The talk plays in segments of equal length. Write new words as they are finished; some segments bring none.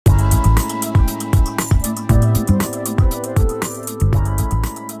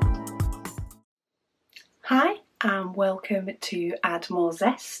and welcome to Add More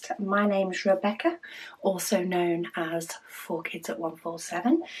Zest. My name's Rebecca, also known as 4Kids at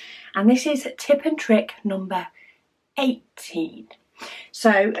 147, and this is tip and trick number 18.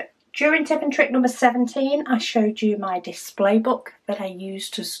 So during tip and trick number 17 I showed you my display book that I use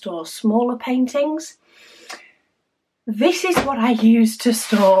to store smaller paintings. This is what I use to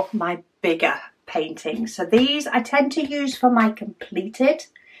store my bigger paintings. So these I tend to use for my completed.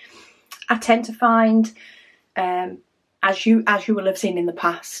 I tend to find, as you will have seen in the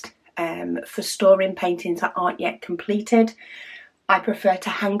past, for storing paintings that aren't yet completed, I prefer to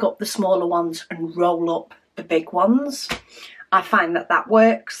hang up the smaller ones and roll up the big ones. I find that that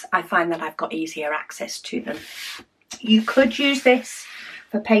works. I find that I've got easier access to them. You could use this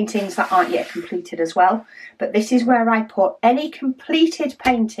for paintings that aren't yet completed as well, but this is where I put any completed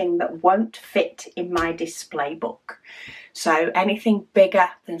painting that won't fit in my display book. So anything bigger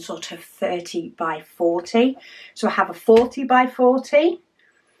than sort of 30 by 40. So I have a 40 by 40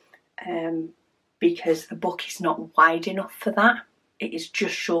 because the book is not wide enough for that. It is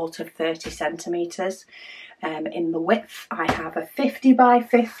just short of 30 centimetres in the width. I have a 50 by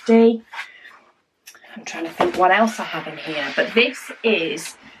 50. I'm trying to think what else I have in here, but this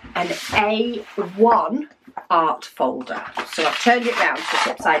is an A1 art folder. So I've turned it round so it's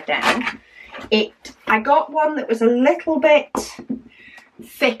upside down. I got one that was a little bit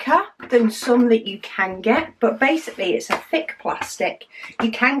thicker than some that you can get, but basically it's a thick plastic.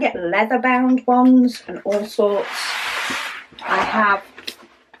 You can get leather bound ones and all sorts. I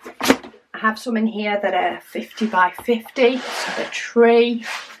have some in here that are 50 by 50, so the tree.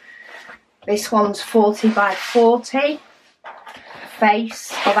 This one's 40 by 40.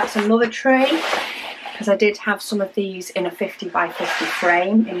 Face, oh that's another tree, because I did have some of these in a 50 by 50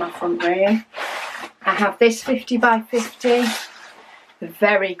 frame in my front room. I have this 50 by 50, the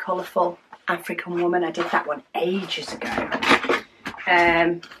very colourful African woman. I did that one ages ago.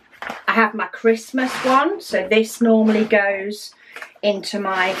 I have my Christmas one, so this normally goes into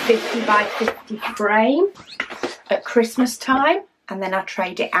my 50 by 50 frame at Christmas time, and then I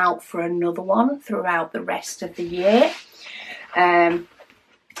trade it out for another one throughout the rest of the year. And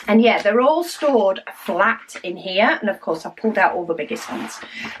yeah, they're all stored flat in here, and of course I pulled out all the biggest ones.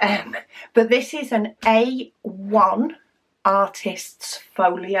 But this is an A1 artist's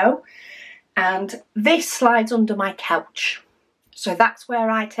folio, and this slides under my couch. So that's where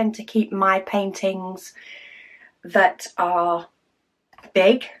I tend to keep my paintings that are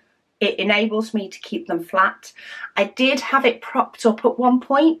big. It enables me to keep them flat. I did have it propped up at one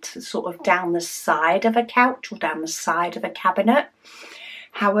point, sort of down the side of a couch or down the side of a cabinet.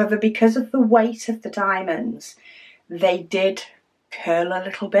 However, because of the weight of the diamonds, they did curl a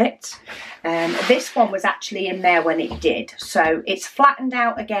little bit. This one was actually in there when it did, so it's flattened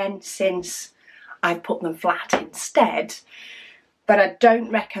out again since I've put them flat instead. But I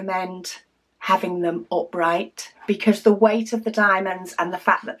don't recommend having them upright, because the weight of the diamonds and the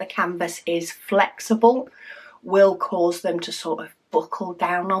fact that the canvas is flexible will cause them to sort of buckle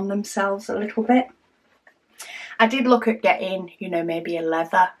down on themselves a little bit. I did look at getting, you know, maybe a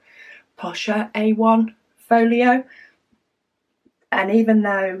leather posher A1 folio, and even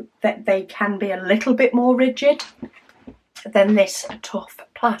though that they can be a little bit more rigid than this tough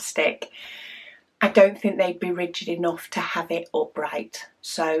plastic, I don't think they'd be rigid enough to have it upright.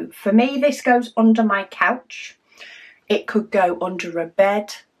 So for me, this goes under my couch. It could go under a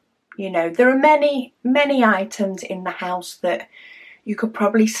bed. You know, there are many items in the house that you could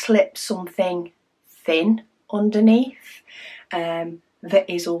probably slip something thin underneath that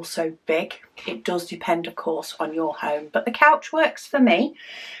is also big. It does depend, of course, on your home, but the couch works for me,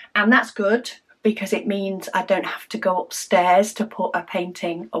 and that's good because it means I don't have to go upstairs to put a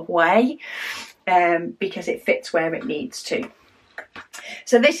painting away, because it fits where it needs to.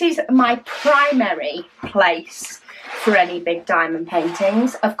 So this is my primary place for any big diamond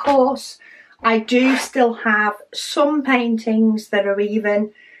paintings. Of course, I do still have some paintings that are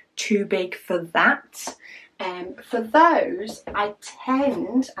even too big for that. For those, I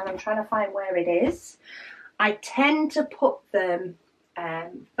tend, and I'm trying to find where it is, I tend to put them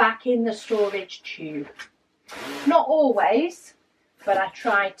back in the storage tube. Not always, but I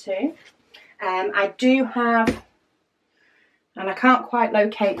try to. I do have, and I can't quite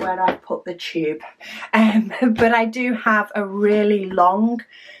locate where I put the tube, but I do have a really long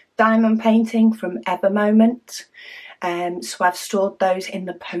diamond painting from Evermoment. So I've stored those in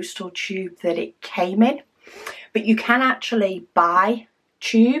the postal tube that it came in. But you can actually buy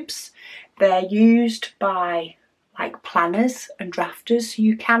tubes. They're used by like planners and drafters.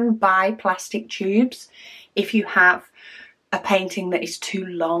 You can buy plastic tubes if you have a painting that is too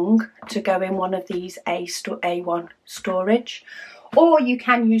long to go in one of these A1 storage, or you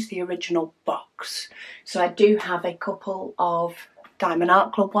can use the original box. So I do have a couple of Diamond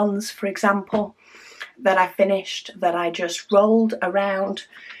Art Club ones, for example, that I finished, that I just rolled around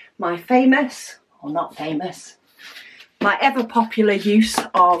my famous, or not famous, my ever popular use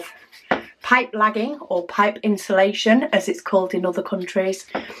of pipe lagging, or pipe insulation as it's called in other countries.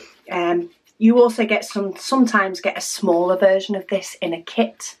 You also get sometimes get a smaller version of this in a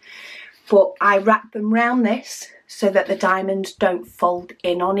kit, but I wrap them round this so that the diamonds don't fold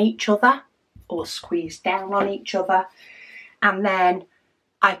in on each other or squeeze down on each other, and then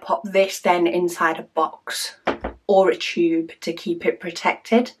I pop this then inside a box or a tube to keep it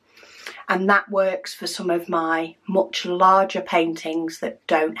protected. And that works for some of my much larger paintings that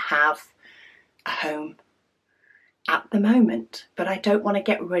don't have a home at the moment, but I don't want to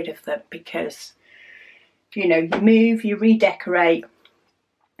get rid of them because, you know, you move, you redecorate,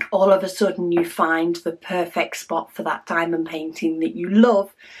 all of a sudden you find the perfect spot for that diamond painting that you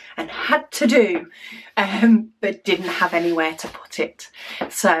love and had to do, but didn't have anywhere to put it.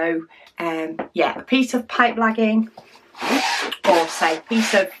 So yeah, a piece of pipe lagging, or say a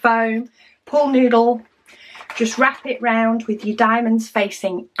piece of foam, pool noodle, just wrap it round with your diamonds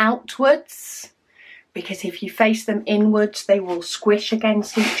facing outwards, because if you face them inwards they will squish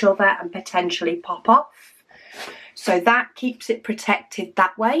against each other and potentially pop off. So that keeps it protected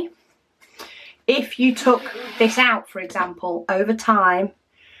that way. If you took this out, for example, over time,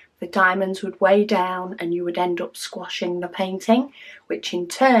 the diamonds would weigh down and you would end up squashing the painting, which in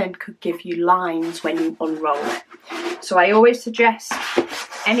turn could give you lines when you unroll it. So I always suggest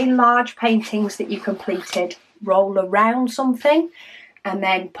any large paintings that you completed, roll around something and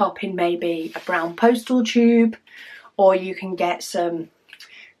then pop in maybe a brown postal tube, or you can get some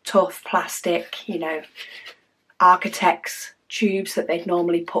tough plastic, you know, architects tubes that they'd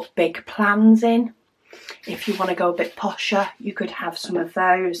normally put big plans in. If you want to go a bit posher, you could have some of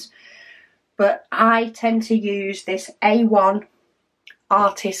those. But I tend to use this A1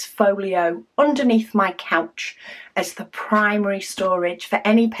 Artist Folio underneath my couch as the primary storage for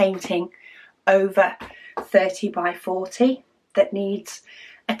any painting over 30 by 40 that needs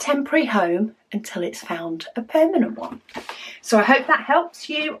a temporary home until it's found a permanent one. So I hope that helps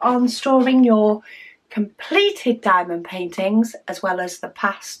you on storing your completed diamond paintings, as well as the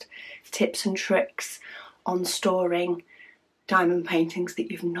past tips and tricks on storing diamond paintings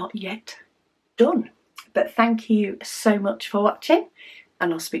that you've not yet done. But thank you so much for watching,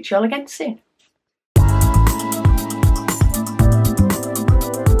 and I'll speak to you all again soon.